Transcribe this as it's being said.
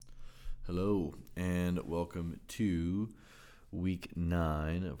Hello, and welcome to week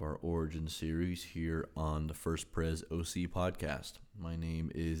 9 of our Origin series here on the First Pres OC podcast. My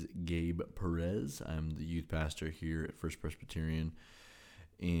name is Gabe Perez. I'm the youth pastor here at First Presbyterian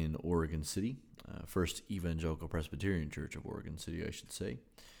in Oregon City, First Evangelical Presbyterian Church of Oregon City, I should say.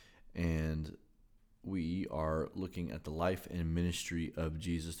 And we are looking at the life and ministry of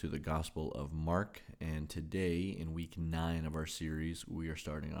Jesus through the Gospel of Mark. And today, in week 9 of our series, we are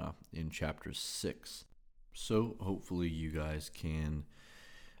starting off in chapter 6. So hopefully you guys can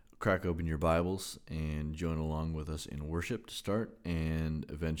crack open your Bibles and join along with us in worship to start, and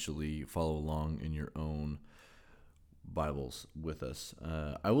eventually follow along in your own Bibles with us.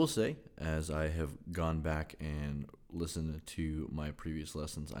 I will say, as I have gone back and listened to my previous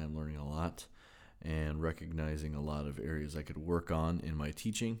lessons, I am learning a lot and recognizing a lot of areas I could work on in my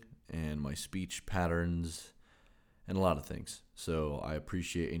teaching and my speech patterns and a lot of things. So I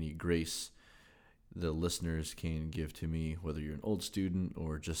appreciate any grace the listeners can give to me, whether you're an old student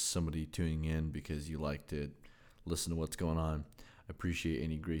or just somebody tuning in because you like to listen to what's going on. I appreciate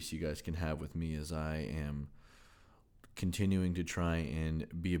any grace you guys can have with me as I am continuing to try and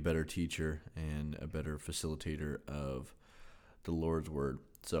be a better teacher and a better facilitator of the Lord's Word.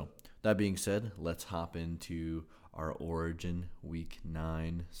 So that being said, let's hop into our Origin Week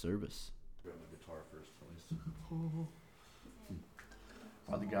 9 service. Grab my guitar first, at least.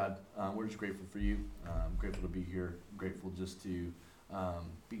 Father God, we're just grateful for you. I'm grateful to be here. I'm grateful just to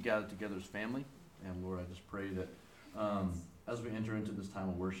be gathered together as family. And Lord, I just pray that as we enter into this time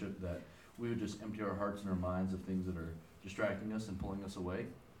of worship, that we would just empty our hearts and our minds of things that are distracting us and pulling us away.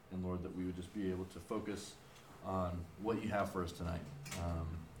 And Lord, that we would just be able to focus on what you have for us tonight.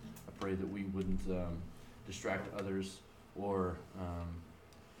 I pray that we wouldn't distract others or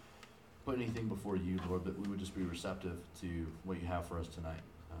put anything before you, Lord, but we would just be receptive to what you have for us tonight.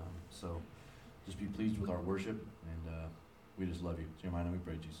 So just be pleased with our worship, and we just love you. So in your name we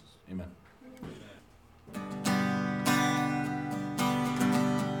pray, Jesus. Amen.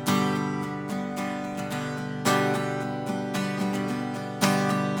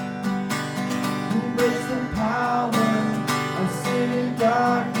 Who breaks the power of sin and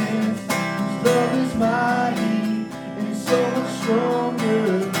darkness, whose love is mighty and so much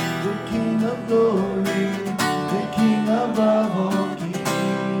stronger, the King of glory, the King above all kings.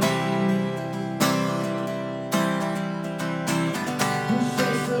 Who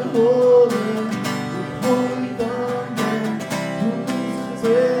shakes the whole earth with holy thunder, who leaves the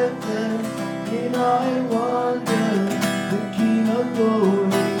breathless in awe and wonder, the King of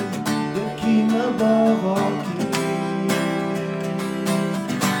glory, the King above all kings.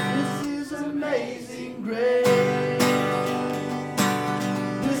 This is amazing grace.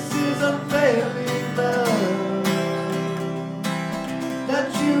 This is unfailing love, that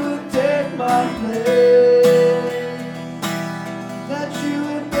you would take my place, that you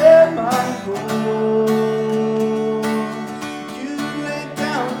would bear my cross. You laid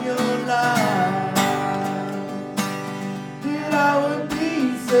down your life, that I would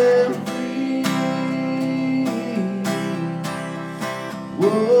be set free.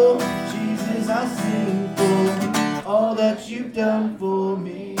 Whoa, Jesus, I sing for all that you've done for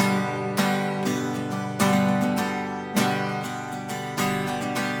me.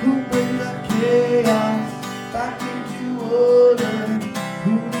 Who brings the chaos back into order,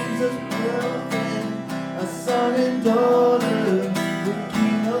 who leaves us perfect, a son and daughter, the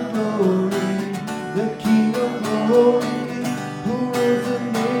King of glory, the King of glory, who rules the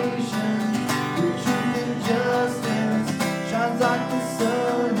nations with truth and justice, shines like the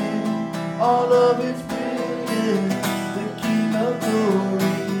sun in all of its brilliance, the King of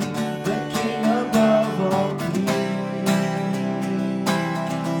glory, the King above all kings.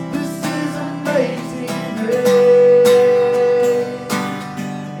 This is amazing grace.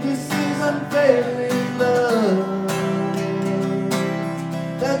 This is unfailing love,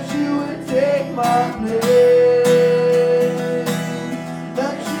 that you would take my place,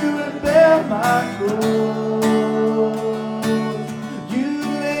 that you would bear my cross. You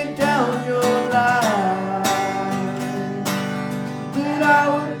laid down your life, that I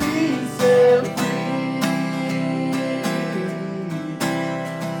would be set free.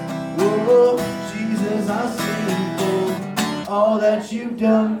 Oh, Jesus, I sing for all that you've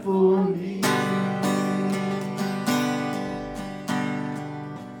done for me.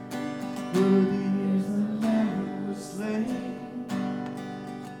 Worthy is the Lamb who was slain.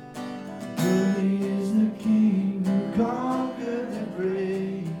 Worthy is the King who conquered the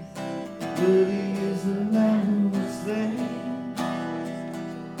grave. Worthy is the Lamb who was slain.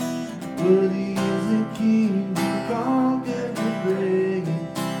 Worthy is the King who conquered the grave.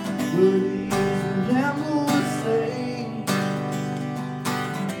 Worthy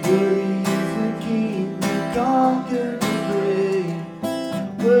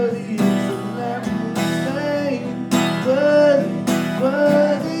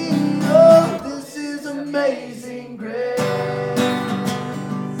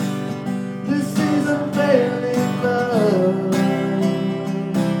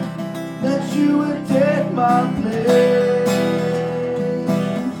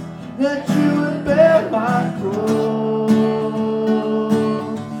that you would bear my cross.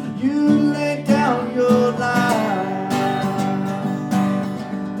 You laid down your life,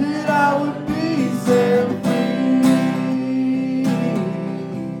 that I would be set free.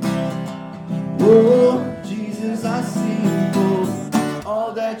 Oh, Jesus, I sing for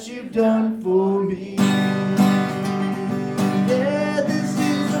all that you've done for me. Yeah, this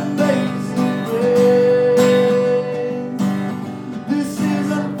is amazing grace. This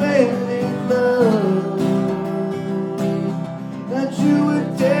is unfailing love, that you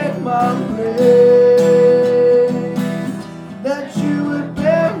would take my place, that you would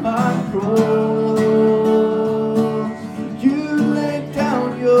bear my cross. You laid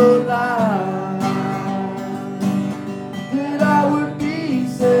down your life, that I would be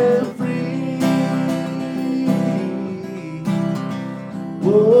set free.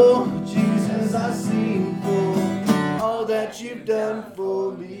 Oh, Jesus, I sing for all that you've done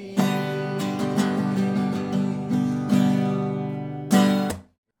for me.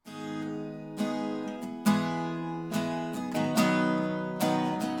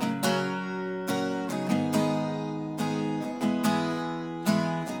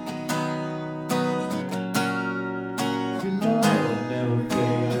 Your love never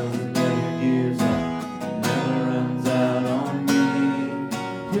fails, it never gives up, it never runs out on me.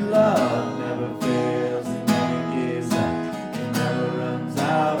 Your love never fails, it never gives up, it never runs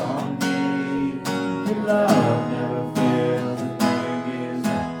out on me. Your love never fails, it never gives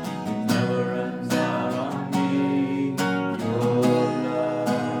up, it never runs out on me. Your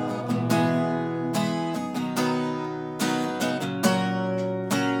love.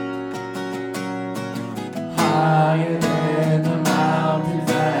 Higher than the mountains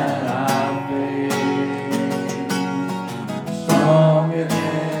that I face, stronger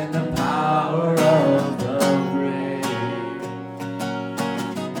than the power of the grave,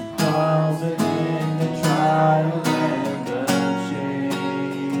 closer than the trial and the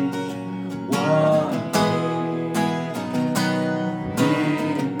change. One thing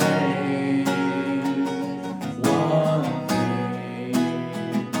remains, one thing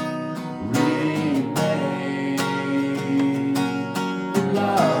remains. Your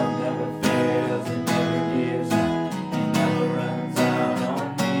love never fails, it never gives up, it never runs out on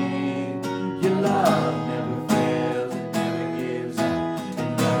me. Your love never fails, it never gives up, it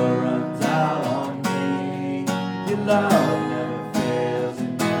never runs out on me. Your love never fails,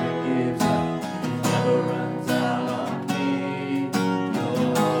 it never gives up, it never runs out on me. Your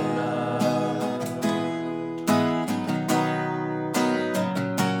love.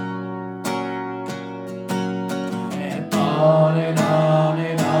 And on and on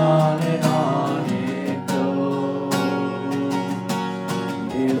and on and on it goes.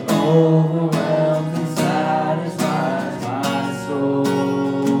 It overwhelms and satisfies my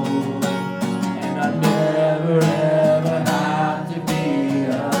soul. And I never ever have to be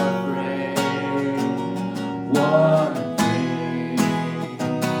afraid. One thing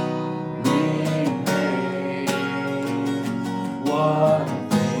remains. One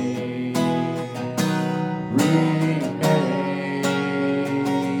thing remains.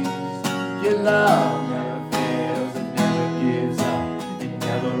 Your love never fails, it never gives up, it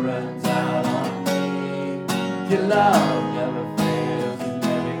never runs out on me. Your love never fails, it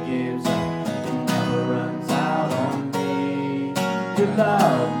never gives up, it never runs out on me. Your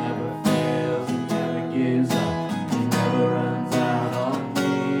love never fails, it never gives up, it never runs out on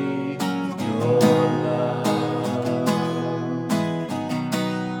me. Your love.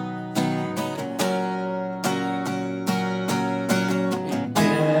 In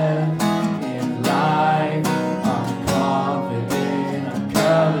death, in life, I'm confident I'm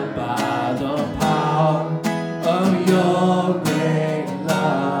covered by the power of your great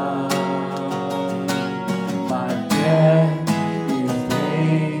love. My death is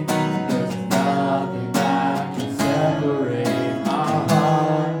paid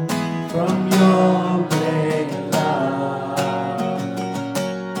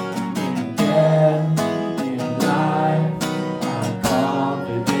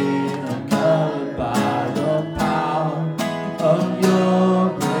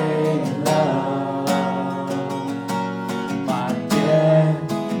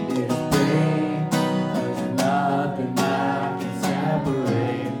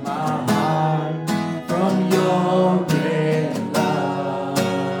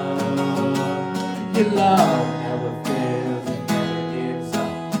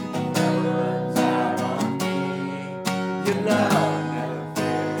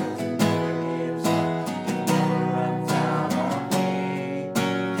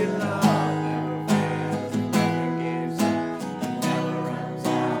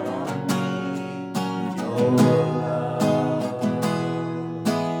love.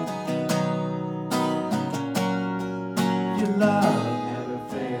 Your love never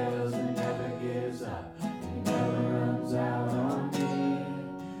fails and never gives up. It never runs out on me.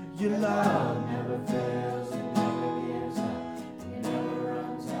 Your love never fails and never gives up. It never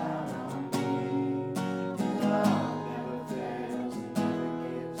runs out on me. Your love never fails and never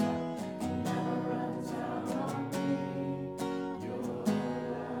gives up. It never runs out on me. Your love.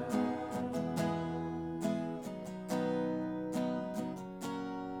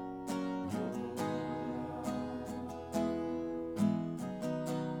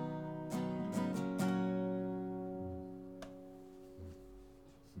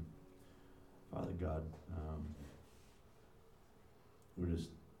 Father God, we're just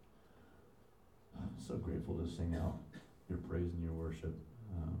so grateful to sing out your praise and your worship,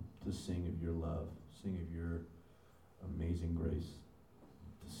 to sing of your love, sing of your amazing grace,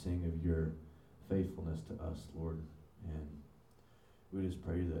 to sing of your faithfulness to us, Lord. And we just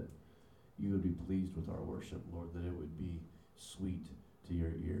pray that you would be pleased with our worship, Lord, that it would be sweet to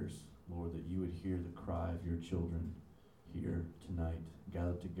your ears, Lord, that you would hear the cry of your children here tonight,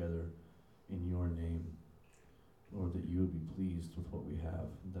 gathered together in your name. Lord, that you would be pleased with what we have,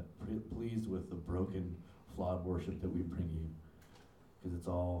 that pleased with the broken, flawed worship that we bring you, because it's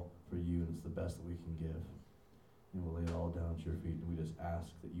all for you and it's the best that we can give. And we'll lay it all down at your feet, and we just ask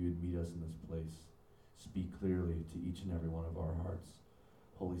that you would meet us in this place. Speak clearly to each and every one of our hearts.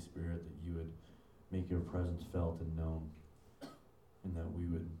 Holy Spirit, that you would make your presence felt and known, and that we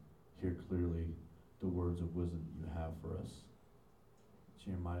would hear clearly the words of wisdom you have for us. It's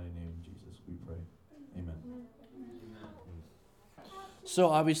in your mighty name, Jesus, we pray. Amen. So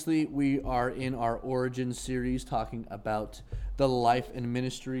obviously we are in our Origin series talking about the life and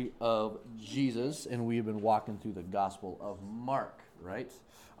ministry of Jesus, and we've been walking through the Gospel of Mark, right?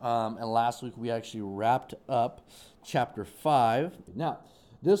 And last week we actually wrapped up chapter 5. Now,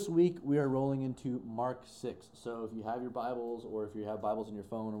 this week we are rolling into Mark 6. So if you have your Bibles, or if you have Bibles in your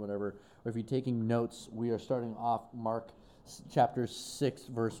phone or whatever, or if you're taking notes, we are starting off Mark chapter 6,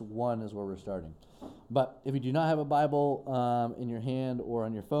 verse 1 is where we're starting. But if you do not have a Bible in your hand or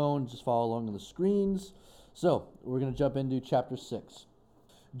on your phone, just follow along on the screens. So we're going to jump into chapter 6.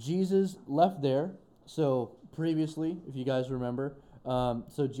 Jesus left there. So previously, if you guys remember,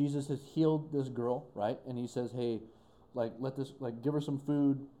 so Jesus has healed this girl, right? And he says, hey, give her some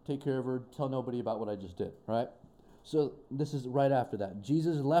food, take care of her, tell nobody about what I just did, right? So this is right after that.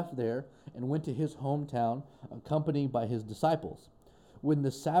 Jesus left there and went to his hometown, accompanied by his disciples. When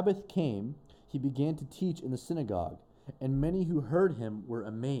the Sabbath came, he began to teach in the synagogue, and many who heard him were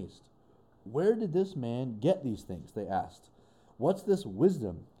amazed. Where did this man get these things? They asked. What's this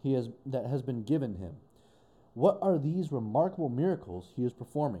wisdom that has been given him? What are these remarkable miracles he is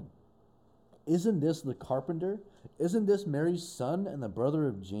performing? Isn't this the carpenter? Isn't this Mary's son and the brother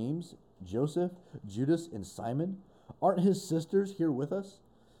of James, Joseph, Judas, and Simon? Aren't his sisters here with us?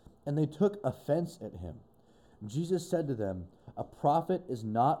 And they took offense at him. Jesus said to them, a prophet is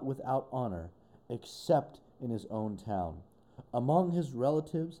not without honor, except in his own town, among his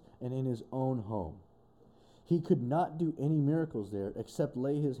relatives, and in his own home. He could not do any miracles there except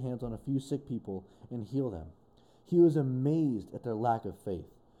lay his hands on a few sick people and heal them. He was amazed at their lack of faith.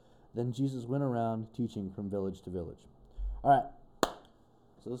 Then Jesus went around teaching from village to village. All right,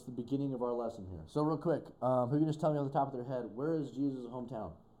 so this is the beginning of our lesson here. So real quick, who can just tell me on the top of their head, where is Jesus'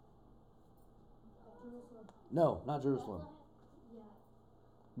 hometown? Jerusalem. No, not Jerusalem. Yeah.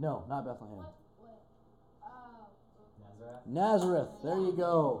 No, not Bethlehem. What? Nazareth. There you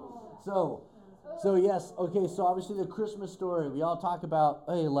go. So yes, okay, so obviously the Christmas story, we all talk about,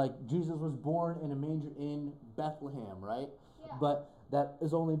 hey, like Jesus was born in a manger in Bethlehem, right? Yeah. But that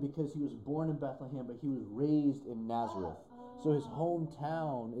is only because he was born in Bethlehem, but he was raised in Nazareth. So his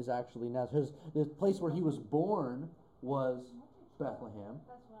hometown is actually Nazareth. The place where he was born was Bethlehem.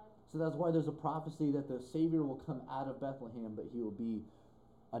 That's right. So that's why there's a prophecy that the Savior will come out of Bethlehem, but he will be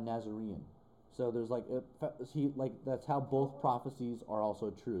a Nazarene. So there's that's how both prophecies are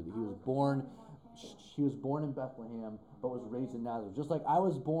also true. That he was born in Bethlehem, but was raised in Nazareth. Just like I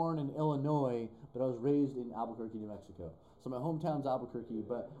was born in Illinois, but I was raised in Albuquerque, New Mexico. So my hometown's Albuquerque,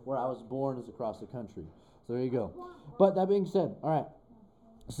 but where I was born is across the country. So there you go. But that being said, all right.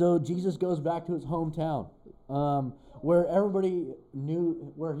 So Jesus goes back to his hometown, where everybody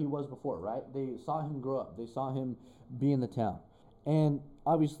knew where he was before, right? They saw him grow up. They saw him be in the town. And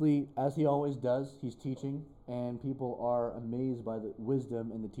obviously, as he always does, he's teaching, and people are amazed by the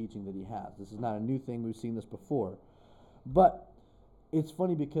wisdom and the teaching that he has. This is not a new thing. We've seen this before. But it's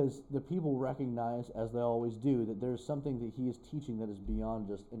funny because the people recognize, as they always do, that there's something that he is teaching that is beyond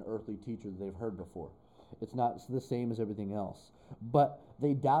just an earthly teacher that they've heard before. It's not the same as everything else. But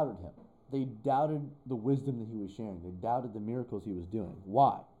they doubted him. They doubted the wisdom that he was sharing. They doubted the miracles he was doing.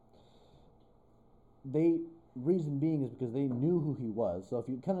 Why? Reason being is because they knew who he was. So if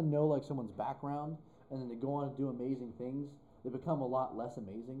you kind of know like someone's background and then they go on to do amazing things, they become a lot less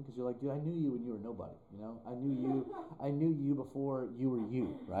amazing because you're like, dude, I knew you when you were nobody. I knew you before you were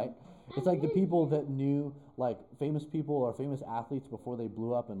you, right? It's like the people that knew like famous people or famous athletes before they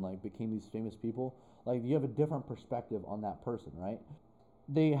blew up and like became these famous people. Like you have a different perspective on that person, right?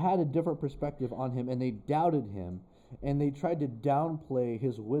 They had a different perspective on him and they doubted him and they tried to downplay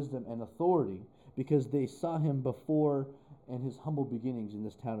his wisdom and authority because they saw him before in his humble beginnings in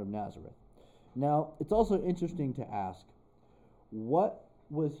this town of Nazareth. Now, it's also interesting to ask, what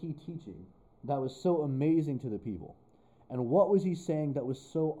was he teaching that was so amazing to the people? And what was he saying that was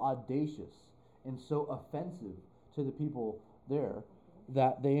so audacious and so offensive to the people there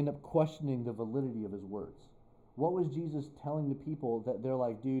that they end up questioning the validity of his words? What was Jesus telling the people that they're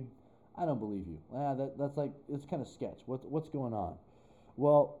like, dude, I don't believe you. That's like, it's kind of sketch. What's going on?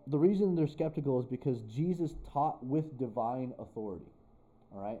 Well, the reason they're skeptical is because Jesus taught with divine authority.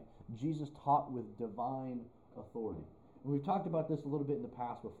 All right? Jesus taught with divine authority. And we've talked about this a little bit in the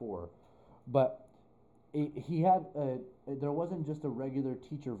past before, but there wasn't just a regular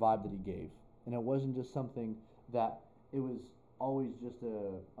teacher vibe that he gave, and it wasn't just something that it was always just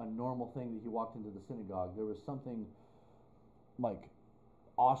a normal thing that he walked into the synagogue. There was something like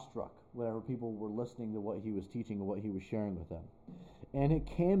awestruck whenever people were listening to what he was teaching and what he was sharing with them. And it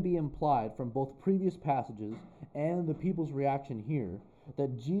can be implied from both previous passages and the people's reaction here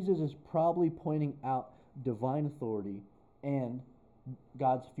that Jesus is probably pointing out divine authority and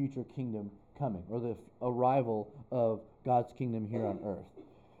God's future kingdom coming, or the arrival of God's kingdom here on earth.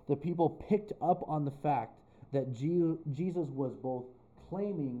 The people picked up on the fact that Jesus was both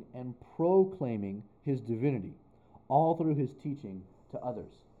claiming and proclaiming his divinity, all through his teaching to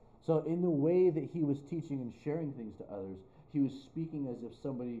others. So in the way that he was teaching and sharing things to others, he was speaking as if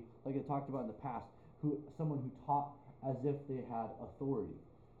somebody, like I talked about in the past, someone who taught as if they had authority.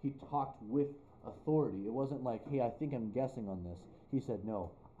 He talked with authority. It wasn't like, hey, I think I'm guessing on this. He said,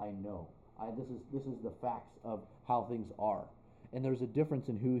 no, I know. This is the facts of how things are. And there's a difference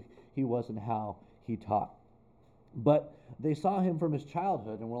in who he was and how he taught. But they saw him from his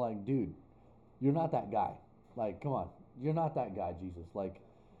childhood and were like, dude, you're not that guy. Like, come on, you're not that guy, Jesus. Like,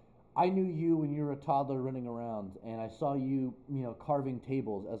 I knew you when you were a toddler running around, and I saw you, carving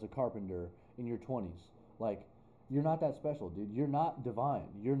tables as a carpenter in your 20s. Like, you're not that special, dude. You're not divine.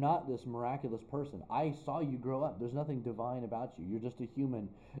 You're not this miraculous person. I saw you grow up. There's nothing divine about you. You're just a human,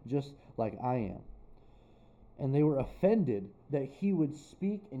 just like I am. And they were offended that he would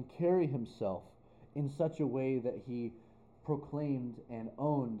speak and carry himself in such a way that he proclaimed and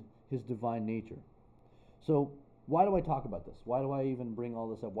owned his divine nature. So why do I talk about this? Why do I even bring all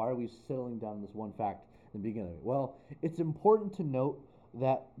this up? Why are we settling down on this one fact in the beginning? Well, it's important to note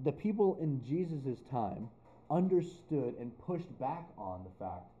that the people in Jesus' time understood and pushed back on the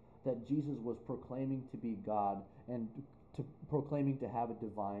fact that Jesus was proclaiming to be God and proclaiming to have a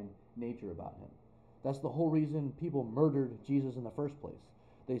divine nature about him. That's the whole reason people murdered Jesus in the first place.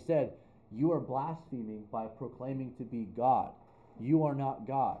 They said, you are blaspheming by proclaiming to be God. You are not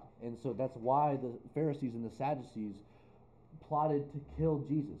God. And so that's why the Pharisees and the Sadducees plotted to kill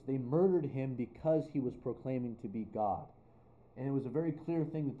Jesus. They murdered him because he was proclaiming to be God. And it was a very clear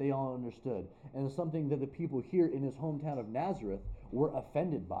thing that they all understood. And it's something that the people here in his hometown of Nazareth were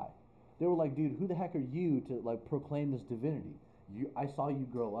offended by. They were like, dude, who the heck are you to proclaim this divinity? I saw you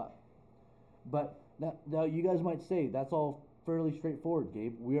grow up. But now you guys might say, that's all fairly straightforward,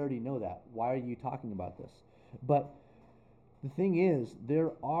 Gabe. We already know that. Why are you talking about this? But the thing is,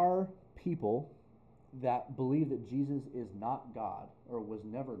 there are people that believe that Jesus is not God or was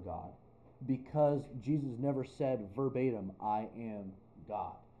never God because Jesus never said verbatim, I am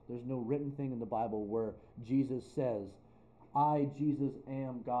God. There's no written thing in the Bible where Jesus says, I, Jesus,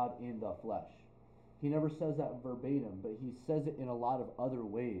 am God in the flesh. He never says that verbatim, but he says it in a lot of other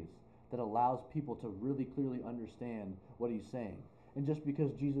ways that allows people to really clearly understand what he's saying. And just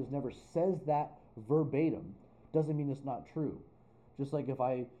because Jesus never says that verbatim doesn't mean it's not true. Just like if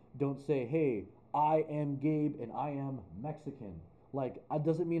I don't say, hey, I am Gabe and I am Mexican. Like, it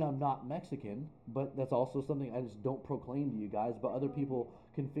doesn't mean I'm not Mexican, but that's also something I just don't proclaim to you guys, but other people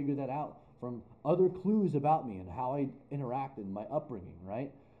can figure that out from other clues about me and how I interact in my upbringing, right?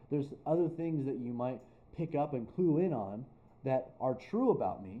 There's other things that you might pick up and clue in on that are true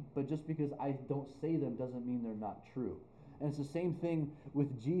about me, but just because I don't say them doesn't mean they're not true. And it's the same thing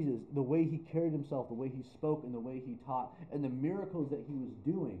with Jesus. The way he carried himself, the way he spoke, and the way he taught, and the miracles that he was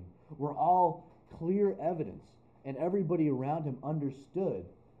doing were all clear evidence, and everybody around him understood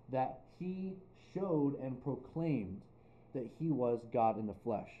that he showed and proclaimed that he was God in the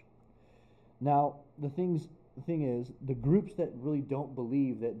flesh. Now, the thing is, the groups that really don't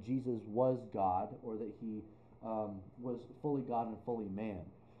believe that Jesus was God or that he was fully God and fully man,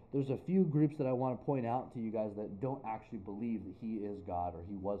 there's a few groups that I want to point out to you guys that don't actually believe that he is God or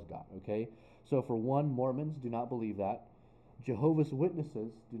he was God, okay? So for one, Mormons do not believe that. Jehovah's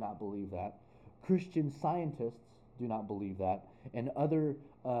Witnesses do not believe that. Christian Scientists do not believe that. And other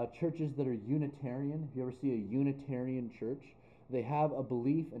churches that are Unitarian, if you ever see a Unitarian church, they have a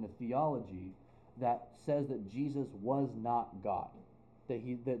belief and a theology that says that Jesus was not God,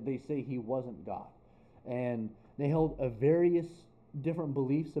 that they say he wasn't God. And they held a various different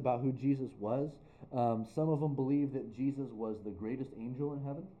beliefs about who Jesus was. Some of them believe that Jesus was the greatest angel in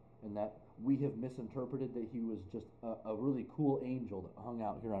heaven, and that we have misinterpreted that he was just a really cool angel that hung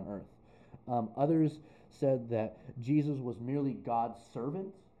out here on earth. Others said that Jesus was merely God's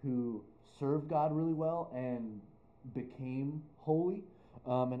servant who served God really well and became holy.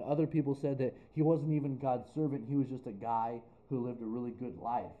 And other people said that he wasn't even God's servant, he was just a guy who lived a really good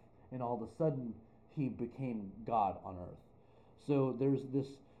life, and all of a sudden he became God on earth. So there's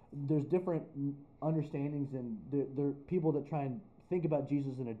different understandings, and there are people that try and think about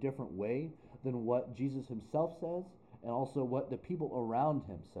Jesus in a different way than what Jesus himself says, and also what the people around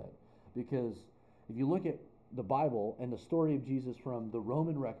him said. Because if you look at the Bible and the story of Jesus from the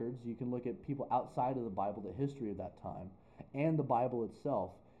Roman records, you can look at people outside of the Bible, the history of that time, and the Bible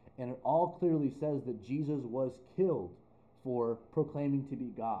itself, and it all clearly says that Jesus was killed for proclaiming to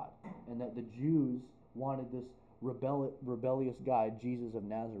be God, and that the Jews wanted this rebellious guy, Jesus of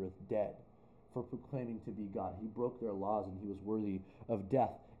Nazareth, dead for proclaiming to be God. He broke their laws and he was worthy of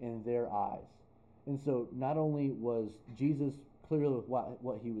death in their eyes. And so not only was Jesus clear with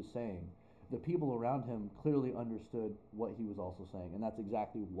what he was saying, the people around him clearly understood what he was also saying. And that's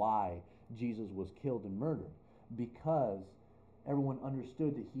exactly why Jesus was killed and murdered, because everyone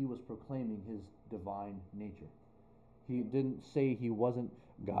understood that he was proclaiming his divine nature. He didn't say he wasn't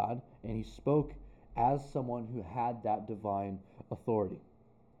God, and he spoke as someone who had that divine authority.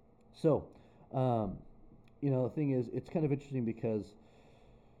 So, the thing is, it's kind of interesting because,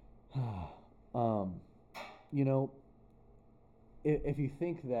 if you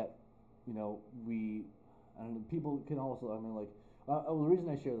think that, people can also, the reason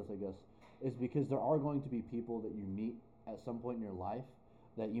I share this, I guess, is because there are going to be people that you meet at some point in your life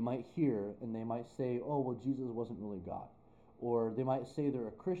that you might hear, and they might say, oh, well, Jesus wasn't really God. Or they might say they're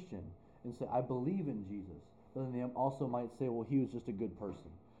a Christian and say, I believe in Jesus. But then they also might say, well, he was just a good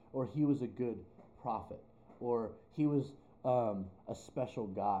person, or he was a good prophet, or he was a special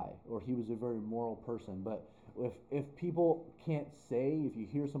guy, or he was a very moral person. But if people can't say, if you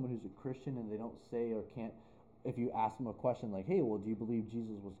hear someone who's a Christian and they don't say or can't, if you ask them a question like, hey, well, do you believe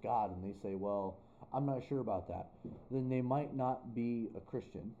Jesus was God? And they say, well, I'm not sure about that. Then they might not be a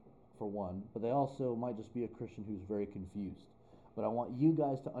Christian, for one, but they also might just be a Christian who's very confused. But I want you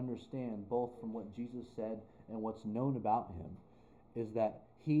guys to understand, both from what Jesus said and what's known about him, is that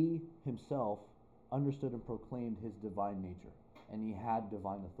he himself understood and proclaimed his divine nature, and he had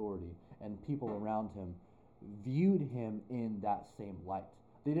divine authority, and people around him viewed him in that same light.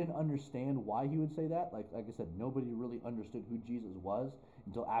 They didn't understand why he would say that. Like I said, nobody really understood who Jesus was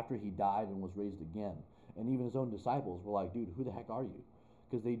until after he died and was raised again. And even his own disciples were like, dude, who the heck are you?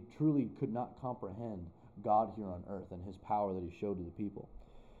 Because they truly could not comprehend God here on earth and his power that he showed to the people.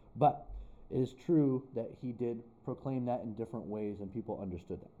 But it is true that he did proclaim that in different ways, and people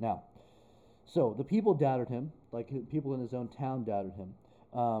understood that. Now, so the people doubted him, like people in his own town doubted him.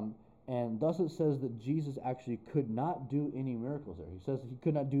 And thus it says that Jesus actually could not do any miracles there. He says he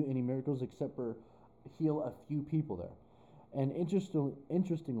could not do any miracles except for heal a few people there. And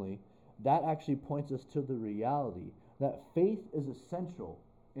interestingly, that actually points us to the reality that faith is essential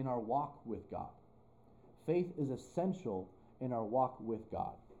in our walk with God. Faith is essential in our walk with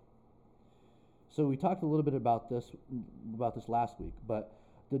God. So we talked a little bit about this last week, but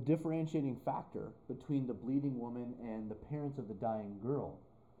the differentiating factor between the bleeding woman and the parents of the dying girl,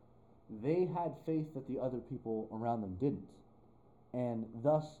 they had faith that the other people around them didn't. And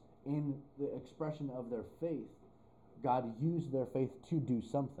thus, in the expression of their faith, God used their faith to do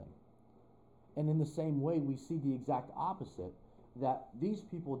something. And in the same way, we see the exact opposite, that these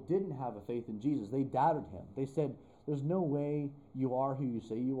people didn't have a faith in Jesus. They doubted him. They said, there's no way you are who you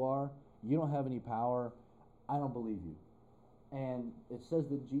say you are. You don't have any power. I don't believe you. And it says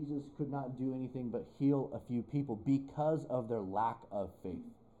that Jesus could not do anything but heal a few people because of their lack of faith.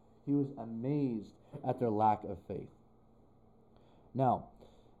 He was amazed at their lack of faith. Now,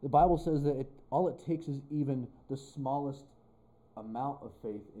 The Bible says that all it takes is even the smallest amount of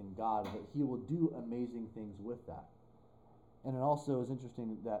faith in God, that he will do amazing things with that. And it also is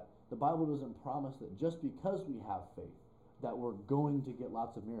interesting that the Bible doesn't promise that just because we have faith, that we're going to get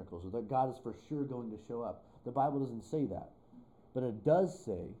lots of miracles, or that God is for sure going to show up. The Bible doesn't say that. But it does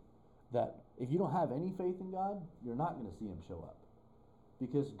say that if you don't have any faith in God, you're not going to see him show up.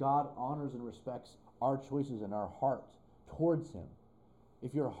 Because God honors and respects our choices and our heart towards him.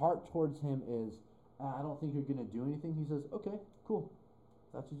 If your heart towards him is, I don't think you're going to do anything, he says, okay, cool.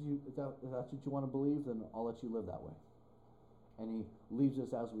 If that's what you want to believe, then I'll let you live that way. And he leaves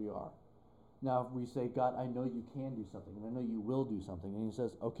us as we are. Now, if we say, God, I know you can do something, and I know you will do something, and he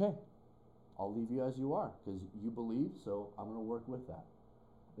says, okay, I'll leave you as you are, because you believe, so I'm going to work with that.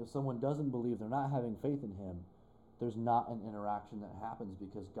 If someone doesn't believe, they're not having faith in him, there's not an interaction that happens,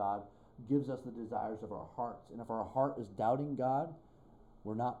 because God gives us the desires of our hearts. And if our heart is doubting God,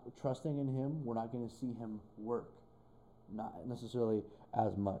 we're not trusting in him, we're not going to see him work. Not necessarily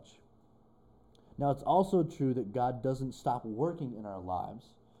as much. Now, it's also true that God doesn't stop working in our lives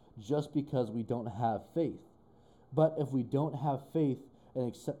just because we don't have faith. But if we don't have faith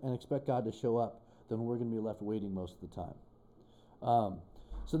and expect God to show up, then we're going to be left waiting most of the time.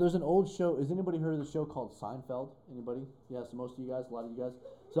 So there's an old show. Has anybody heard of the show called Seinfeld? Anybody? Yes, most of you guys, a lot of you guys.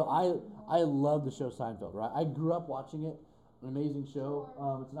 So I love the show Seinfeld, right? I grew up watching it. An amazing show.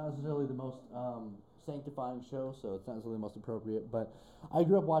 It's not necessarily the most sanctifying show, so it's not necessarily the most appropriate, but I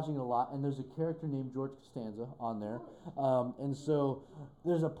grew up watching it a lot, and there's a character named George Costanza on there. And so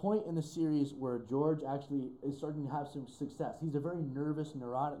there's a point in the series where George actually is starting to have some success. He's a very nervous,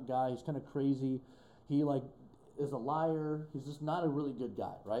 neurotic guy. He's kind of crazy. He is a liar. He's just not a really good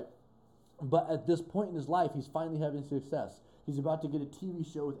guy, right? But at this point in his life, he's finally having success. He's about to get a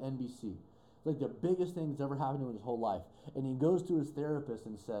TV show with NBC. It's like the biggest thing that's ever happened to him in his whole life. And he goes to his therapist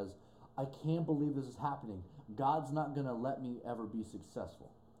and says, I can't believe this is happening. God's not going to let me ever be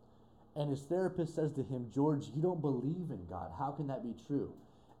successful. And his therapist says to him, George, you don't believe in God. How can that be true?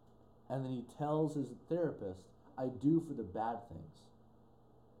 And then he tells his therapist, I do for the bad things.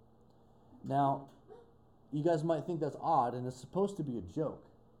 Now, you guys might think that's odd, and it's supposed to be a joke,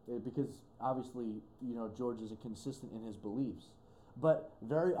 because obviously, George isn't consistent in his beliefs. But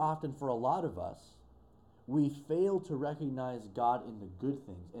very often for a lot of us, we fail to recognize God in the good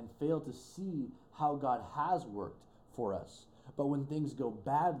things and fail to see how God has worked for us. But when things go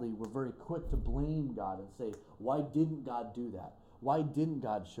badly, we're very quick to blame God and say, why didn't God do that? Why didn't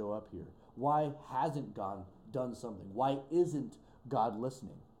God show up here? Why hasn't God done something? Why isn't God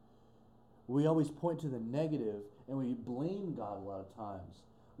listening? We always point to the negative and we blame God a lot of times,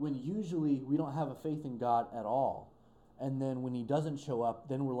 when usually we don't have a faith in God at all. And then when he doesn't show up,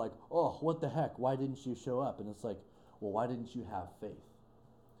 then we're like, oh, what the heck? Why didn't you show up? And it's like, well, why didn't you have faith?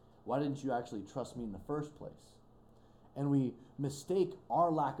 Why didn't you actually trust me in the first place? And we mistake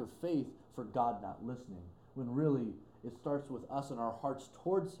our lack of faith for God not listening, when really it starts with us and our hearts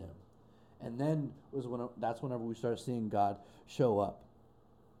towards him. And then that's whenever we start seeing God show up.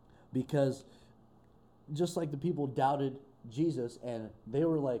 Because just like the people doubted Jesus, and they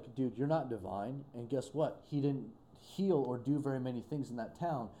were like, dude, you're not divine. And guess what? He didn't heal or do very many things in that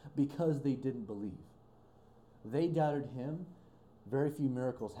town because they didn't believe. They doubted him. Very few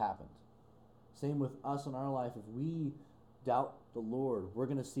miracles happened. Same with us in our life. If we doubt the Lord, we're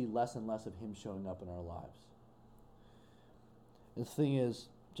going to see less and less of him showing up in our lives. And the thing is,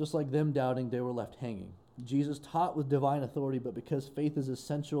 just like them doubting, they were left hanging. Jesus taught with divine authority, but because faith is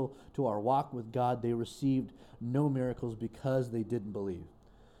essential to our walk with God, they received no miracles because they didn't believe.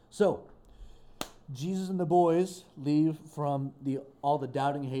 So, Jesus and the boys leave from all the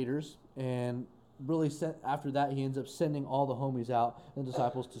doubting haters, and really after that he ends up sending all the homies out and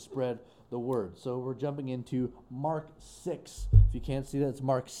disciples to spread the word. So we're jumping into Mark 6. If you can't see that, it's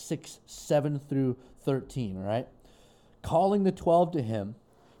Mark 6, 7 through 13, all right? Calling the 12 to him,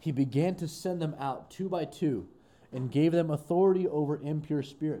 he began to send them out 2 by 2 and gave them authority over impure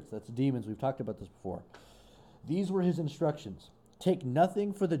spirits. That's demons. We've talked about this before. These were his instructions. Take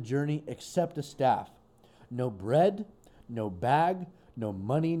nothing for the journey except a staff. No bread, no bag, no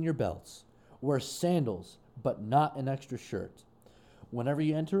money in your belts. Wear sandals, but not an extra shirt. Whenever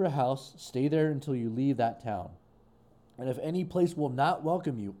you enter a house, stay there until you leave that town. And if any place will not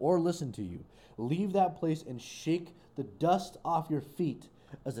welcome you or listen to you, leave that place and shake the dust off your feet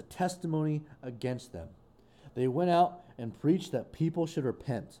as a testimony against them. They went out and preached that people should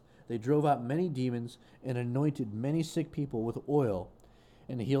repent. They drove out many demons and anointed many sick people with oil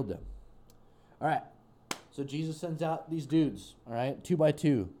and healed them. All right. So Jesus sends out these dudes, all right, 2 by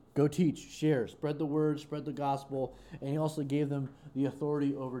 2. Go teach, share, spread the word, spread the gospel. And he also gave them the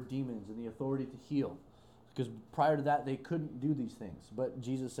authority over demons and the authority to heal. Because prior to that, they couldn't do these things. But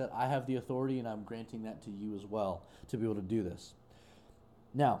Jesus said, I have the authority, and I'm granting that to you as well to be able to do this.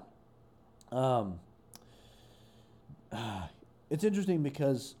 Now, it's interesting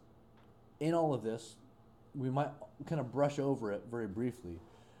because in all of this, we might kind of brush over it very briefly.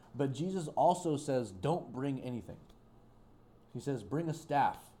 But Jesus also says, don't bring anything. He says, bring a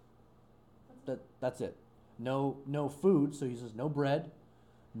staff. That's it. No food. So he says, no bread,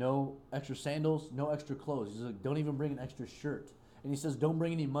 no extra sandals, no extra clothes. He's like, don't even bring an extra shirt. And he says, don't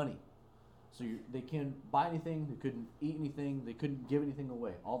bring any money. So they can't buy anything. They couldn't eat anything. They couldn't give anything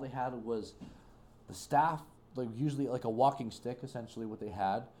away. All they had was the staff, like usually like a walking stick, essentially what they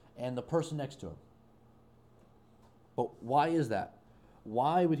had, and the person next to him. But why is that?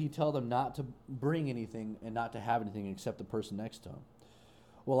 Why would he tell them not to bring anything and not to have anything except the person next to him?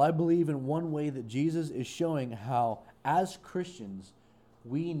 Well, I believe in one way that Jesus is showing how, as Christians,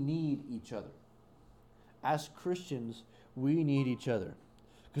 we need each other. As Christians, we need each other.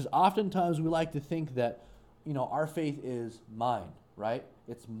 Because oftentimes we like to think that, our faith is mine, right?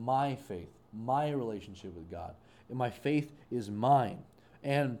 It's my faith, my relationship with God. And my faith is mine.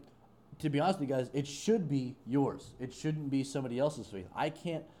 And to be honest with you guys, it should be yours. It shouldn't be somebody else's faith. I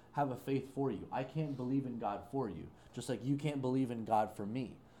can't have a faith for you. I can't believe in God for you, just like you can't believe in God for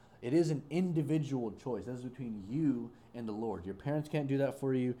me. It is an individual choice. That's between you and the Lord. Your parents can't do that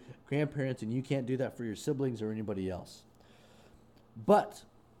for you, grandparents, and you can't do that for your siblings or anybody else. But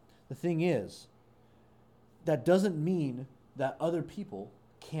the thing is, that doesn't mean that other people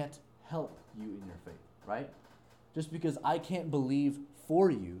can't help you in your faith, right? Just because I can't believe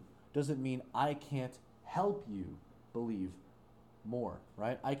for you doesn't mean I can't help you believe more,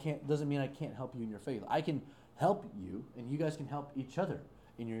 right? Doesn't mean I can't help you in your faith. I can help you, and you guys can help each other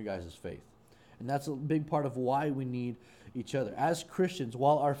in your guys' faith. And that's a big part of why we need each other. As Christians,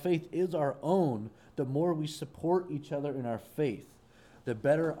 while our faith is our own, the more we support each other in our faith, the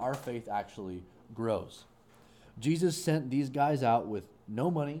better our faith actually grows. Jesus sent these guys out with no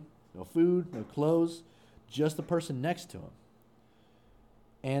money, no food, no clothes, just the person next to him.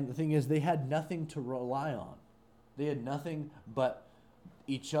 And the thing is, they had nothing to rely on. They had nothing but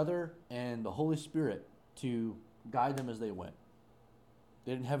each other and the Holy Spirit to guide them as they went.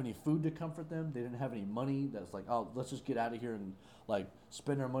 They didn't have any food to comfort them. They didn't have any money that's like, oh, let's just get out of here and like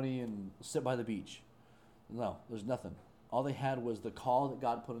spend our money and sit by the beach. No, there's nothing. All they had was the call that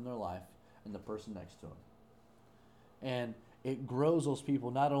God put in their life and the person next to them. And it grows those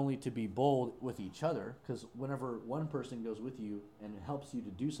people not only to be bold with each other, because whenever one person goes with you and helps you to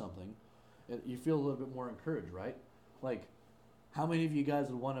do something, you feel a little bit more encouraged, right? Like, how many of you guys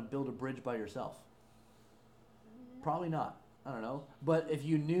would want to build a bridge by yourself? Probably not. I don't know. But if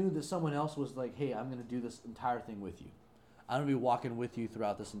you knew that someone else was like, hey, I'm going to do this entire thing with you. I'm going to be walking with you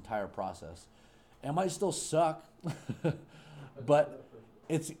throughout this entire process. It might still suck, but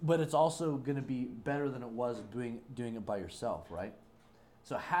it's also going to be better than it was doing it by yourself, right?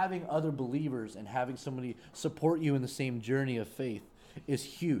 So having other believers and having somebody support you in the same journey of faith is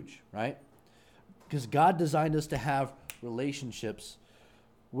huge, right? Because God designed us to have relationships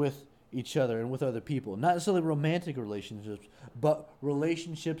with each other and with other people. Not necessarily romantic relationships, but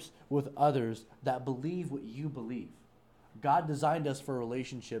relationships with others that believe what you believe. God designed us for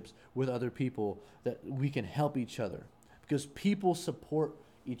relationships with other people that we can help each other. Because people support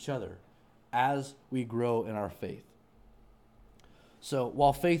each other as we grow in our faith. So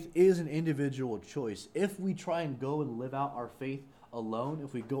while faith is an individual choice, if we try and go and live out our faith alone,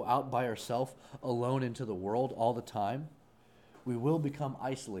 if we go out by ourselves alone into the world all the time, we will become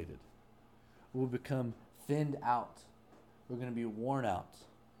isolated. We'll become thinned out. We're going to be worn out.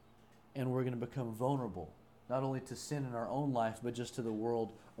 And we're going to become vulnerable, not only to sin in our own life, but just to the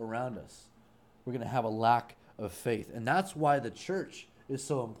world around us. We're going to have a lack of faith. And that's why the church is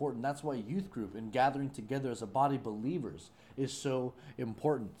so important. That's why youth group and gathering together as a body of believers is so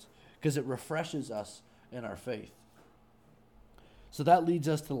important, because it refreshes us in our faith. So that leads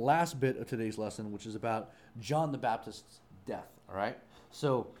us to the last bit of today's lesson, which is about John the Baptist's death. All right?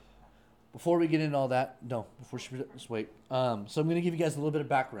 So before we get into all that, just wait. So I'm going to give you guys a little bit of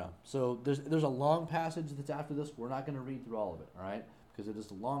background. So there's a long passage that's after this. We're not going to read through all of it, all right? Because it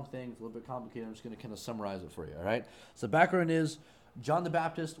is a long thing. It's a little bit complicated. I'm just going to kind of summarize it for you, all right? So the background is John the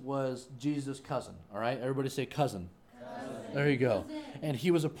Baptist was Jesus' cousin, all right? Everybody say cousin. There you go. And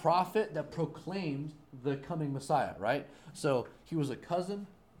he was a prophet that proclaimed the coming Messiah, right? So he was a cousin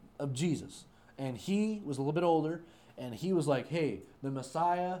of Jesus. And he was a little bit older. And he was like, hey, the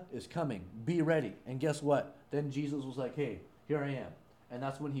Messiah is coming. Be ready. And guess what? Then Jesus was like, hey, here I am. And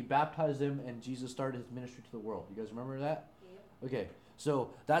that's when he baptized him and Jesus started his ministry to the world. You guys remember that? Yep. Okay, so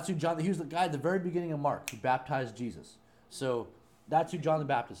that's who John, he was the guy at the very beginning of Mark who baptized Jesus. So that's who John the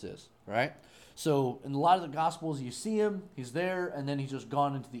Baptist is, right? So in a lot of the Gospels, you see him, he's there, and then he's just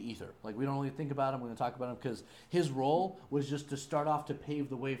gone into the ether. Like, we don't really think about him, we're going to talk about him, because his role was just to start off to pave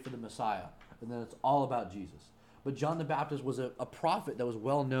the way for the Messiah. And then it's all about Jesus. But John the Baptist was a prophet that was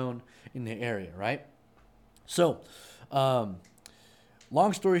well known in the area, right? So,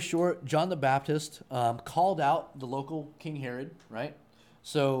 long story short, John the Baptist called out the local King Herod, right?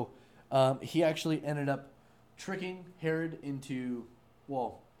 So he actually ended up tricking Herod into,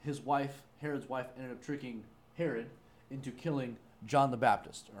 well, Herod's wife ended up tricking Herod into killing John the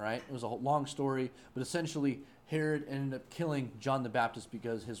Baptist, all right? It was a long story, but essentially Herod ended up killing John the Baptist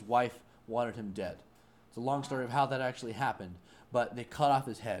because his wife wanted him dead. It's a long story of how that actually happened, but they cut off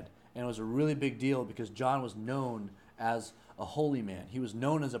his head, and it was a really big deal because John was known as a holy man. He was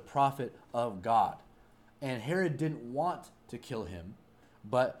known as a prophet of God, and Herod didn't want to kill him,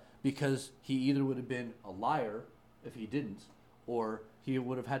 but because he either would have been a liar if he didn't, or he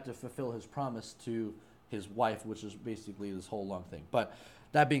would have had to fulfill his promise to his wife, which is basically this whole long thing. But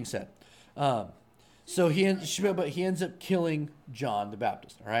that being said, so he ends up killing John the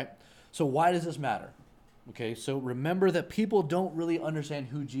Baptist, all right? So why does this matter? Okay, so remember that people don't really understand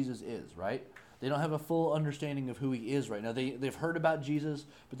who Jesus is, right? They don't have a full understanding of who he is right now. They've heard about Jesus,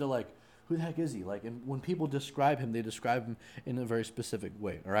 but they're like, who the heck is he? Like, and when people describe him, they describe him in a very specific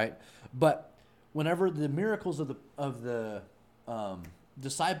way, all right? But whenever the miracles of the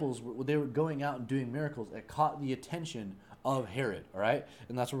disciples, they were going out and doing miracles, it caught the attention of Herod, all right?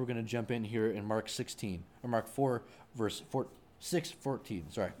 And that's where we're going to jump in here in Mark 16, or Mark 4, verse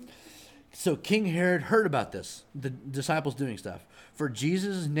 6:14, sorry. So King Herod heard about this, the disciples doing stuff, for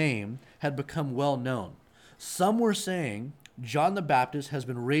Jesus' name had become well known. Some were saying, John the Baptist has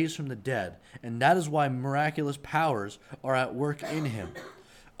been raised from the dead, and that is why miraculous powers are at work in him.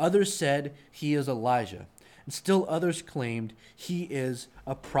 Others said he is Elijah, and still others claimed he is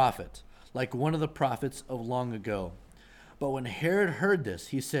a prophet, like one of the prophets of long ago. But when Herod heard this,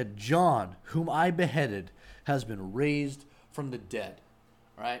 he said, John, whom I beheaded, has been raised from the dead.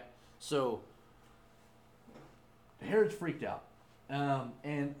 All right? So Herod's freaked out.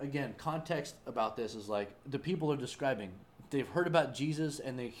 And again, context about this is like the people are describing, they've heard about Jesus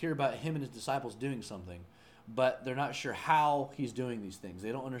and they hear about him and his disciples doing something, but they're not sure how he's doing these things.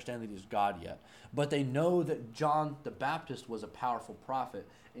 They don't understand that he's God yet. But they know that John the Baptist was a powerful prophet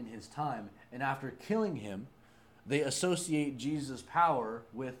in his time. And after killing him, they associate Jesus' power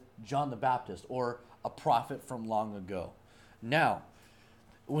with John the Baptist, or a prophet from long ago. Now,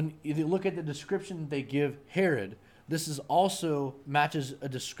 when you look at the description they give Herod, this is also matches a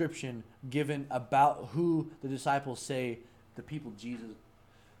description given about who the disciples say the people Jesus.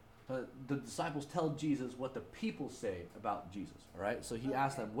 The disciples tell Jesus what the people say about Jesus. All right, so he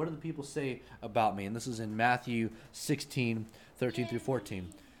asked them, "What do the people say about me?" And this is in Matthew 16:13 through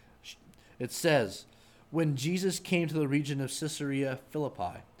 14. It says, "When Jesus came to the region of Caesarea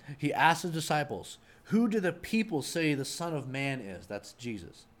Philippi, he asked the disciples, 'Who do the people say the Son of Man is?'" That's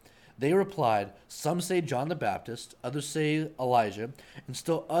Jesus. They replied, "Some say John the Baptist, others say Elijah, and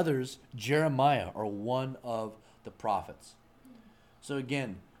still others Jeremiah, or one of the prophets." So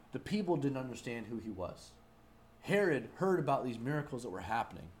again, the people didn't understand who he was. Herod heard about these miracles that were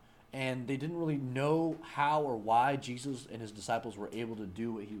happening, and they didn't really know how or why Jesus and his disciples were able to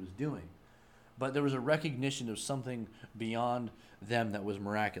do what he was doing. But there was a recognition of something beyond them that was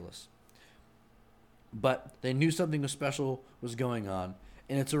miraculous. But they knew something special was going on,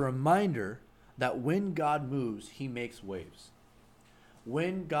 and it's a reminder that when God moves, he makes waves.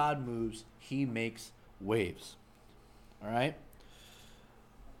 When God moves, he makes waves. All right?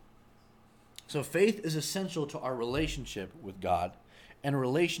 So faith is essential to our relationship with God, and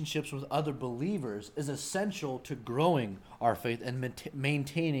relationships with other believers is essential to growing our faith and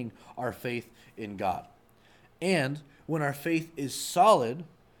maintaining our faith in God. And when our faith is solid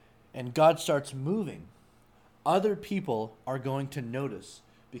and God starts moving, other people are going to notice,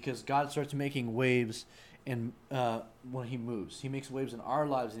 because God starts making waves when he moves. He makes waves in our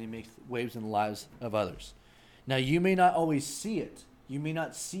lives, and he makes waves in the lives of others. Now, you may not always see it. You may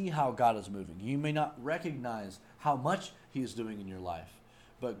not see how God is moving. You may not recognize how much he is doing in your life.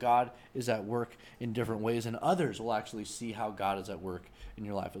 But God is at work in different ways, and others will actually see how God is at work in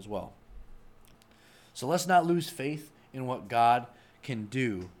your life as well. So let's not lose faith in what God can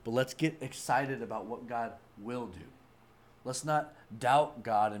do, but let's get excited about what God will do. Let's not doubt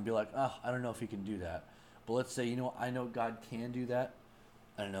God and be like, "Oh, I don't know if he can do that." But let's say, I know God can do that.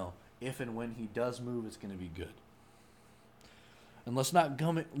 I don't know. If and when he does move, it's going to be good. And let's not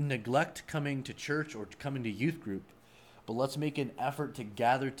neglect coming to church or coming to youth group, but let's make an effort to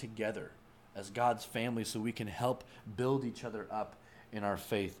gather together as God's family so we can help build each other up in our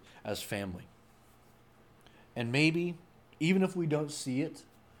faith as family. And maybe, even if we don't see it,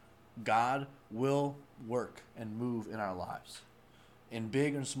 God will work and move in our lives in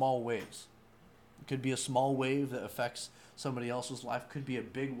big and small ways. It could be a small wave that affects somebody else's life. Could be a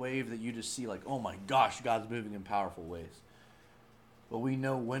big wave that you just see like, oh my gosh, God's moving in powerful ways. But we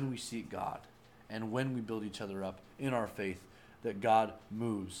know when we seek God and when we build each other up in our faith that God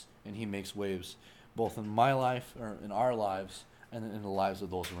moves and he makes waves both in my life or in our lives and in the lives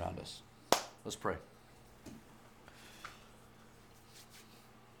of those around us. Let's pray.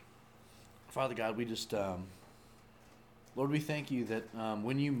 Father God, we just, Lord, we thank you that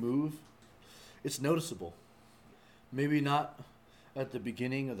when you move, it's noticeable. Maybe not at the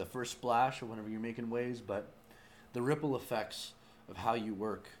beginning of the first splash or whenever you're making waves, but the ripple effects of how you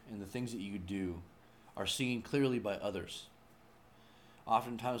work and the things that you do are seen clearly by others.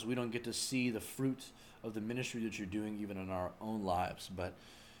 Oftentimes we don't get to see the fruit of the ministry that you're doing even in our own lives, but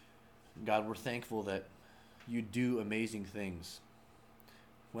God, we're thankful that you do amazing things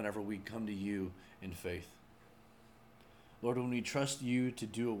whenever we come to you in faith. Lord, when we trust you to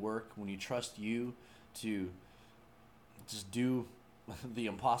do a work, when we trust you to just do the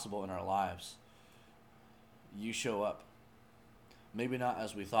impossible in our lives, you show up. Maybe not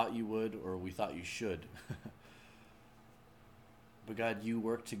as we thought you would or we thought you should. But God, you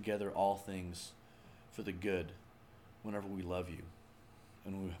work together all things for the good whenever we love you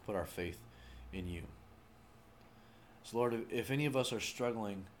and when we put our faith in you. So Lord, if any of us are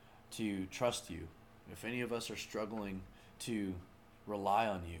struggling to trust you, if any of us are struggling to rely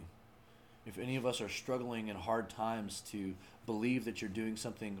on you, if any of us are struggling in hard times to believe that you're doing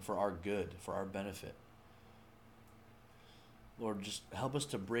something for our good, for our benefit, Lord, just help us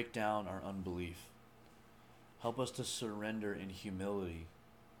to break down our unbelief. Help us to surrender in humility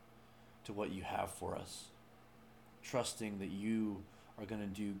to what you have for us, trusting that you are going to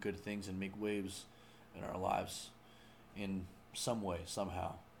do good things and make waves in our lives in some way,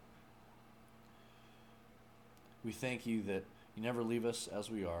 somehow. We thank you that you never leave us as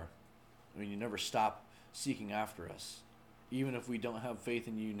we are. I mean, you never stop seeking after us. Even if we don't have faith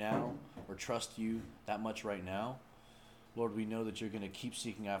in you now or trust you that much right now, Lord, we know that you're going to keep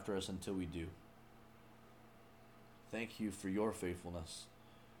seeking after us until we do. Thank you for your faithfulness.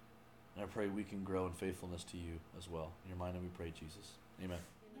 And I pray we can grow in faithfulness to you as well. In your mind, and we pray, Jesus. Amen.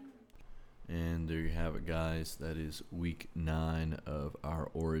 And there you have it, guys. That is week 9 of our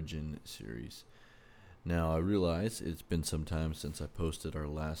Origin series. Now, I realize it's been some time since I posted our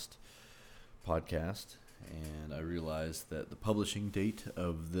last podcast, and I realize that the publishing date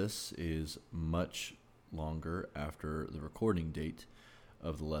of this is much longer after the recording date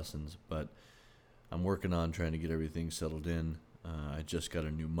of the lessons, but I'm working on trying to get everything settled in. I just got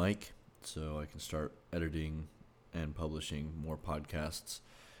a new mic, so I can start editing and publishing more podcasts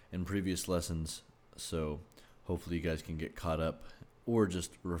and previous lessons, so hopefully you guys can get caught up or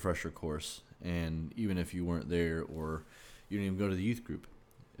just refresher course. And even if you weren't there or you didn't even go to the youth group,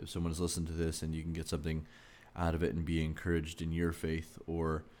 if someone's listened to this and you can get something out of it and be encouraged in your faith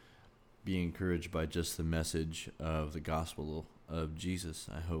or be encouraged by just the message of the gospel of Jesus,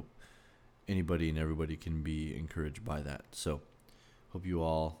 I hope anybody and everybody can be encouraged by that. So hope you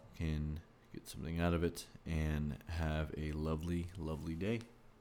all can get something out of it and have a lovely, lovely day.